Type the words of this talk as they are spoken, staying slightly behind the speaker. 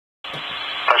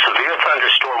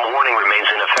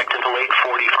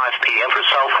p.m. for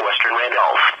southwestern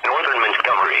Randolph, northern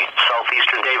Montgomery,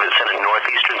 southeastern Davidson, and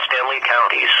northeastern Stanley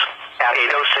counties. At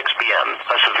 8:06 p.m.,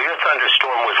 a severe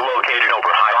thunderstorm was located over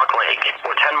High Rock Lake,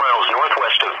 or 10 miles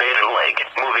northwest of Baden Lake,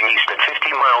 moving east at 50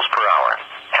 miles per hour.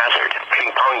 Hazard,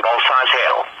 ping-pong ball-size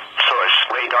hail. Source,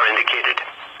 radar indicated.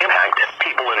 Impact,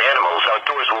 people and animals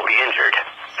outdoors will be injured.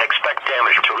 Expect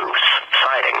damage to roofs,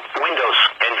 siding, windows,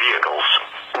 and vehicles.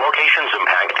 Locations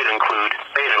impacted include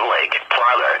Baden Lake,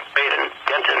 Plyler, Baden,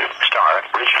 Denton, Star,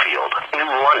 Richfield, New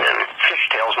London,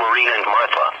 Fishtails Marine, and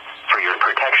Martha. For your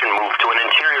protection, move to an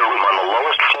interior room on the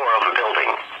lowest floor of the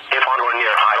building. If on or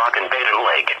near High Rock and Baden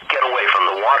Lake, get away from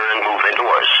the water and move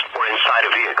indoors, or inside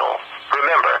a vehicle.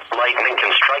 Remember, lightning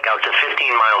can strike out to 15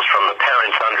 miles from the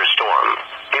parent thunderstorm.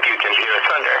 If you can hear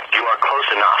thunder, you are close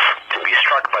enough to be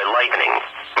struck by lightning.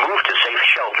 Move to safe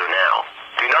shelter now.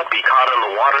 Do not be caught on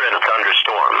the water in a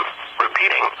thunderstorm.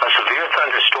 Repeating, a severe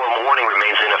thunderstorm warning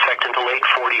remains in effect until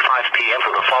 8:45 p.m.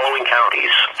 for the following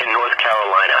counties in North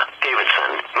Carolina: Davidson,